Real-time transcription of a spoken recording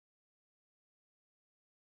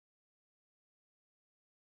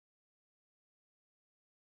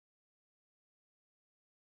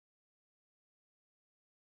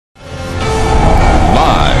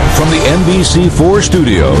NBC4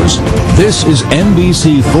 studios, this is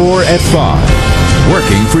NBC4 at 5,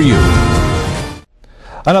 working for you.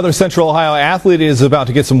 Another Central Ohio athlete is about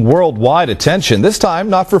to get some worldwide attention, this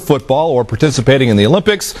time not for football or participating in the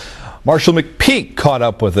Olympics. Marshall McPeak caught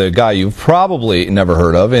up with a guy you've probably never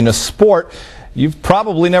heard of in a sport you've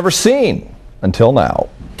probably never seen until now.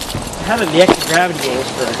 Having the extra gravity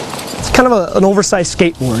goals for It's kind of an oversized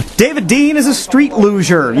skateboard. David Dean is a street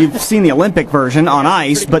luger. You've seen the Olympic version on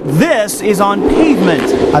ice, but this is on pavement.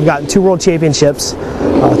 I've gotten 2 world championships, 2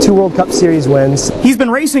 World Cup Series wins. He's been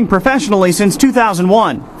racing professionally since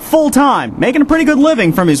 2001, full-time, making a pretty good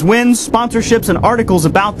living from his wins, sponsorships, and articles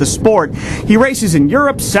about the sport. He races in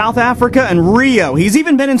Europe, South Africa, and Rio. He's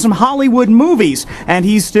even been in some Hollywood movies, and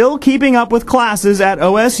he's still keeping up with classes at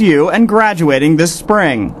OSU and graduating this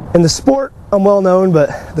spring. In the sport, I'm well known,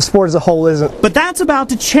 but the sport as a whole isn't. But that's about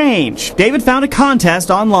to change. David found a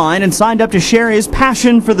contest online and signed up to share his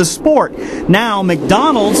passion for the sport. Now,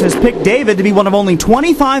 McDonald's has picked David to be one of only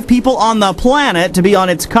 25 people on the planet to be on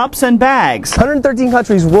its cups and bags. 113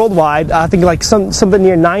 countries worldwide, I think like something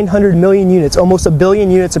near 900 million units, almost 1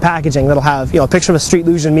 billion units of packaging that'll have, a picture of a street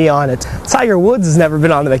luge and me on it. Tiger Woods has never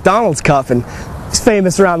been on the McDonald's cup, and he's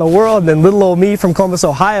famous around the world. And then little old me from Columbus,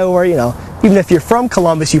 Ohio, where, even if you're from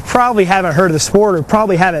Columbus, you probably haven't heard of the sport or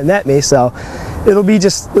probably haven't met me, so it'll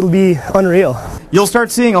be unreal. You'll start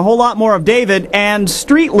seeing a whole lot more of David and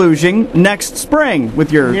street luging next spring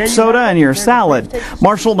with your soda and your salad.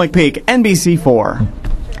 Marshall McPeak, NBC4.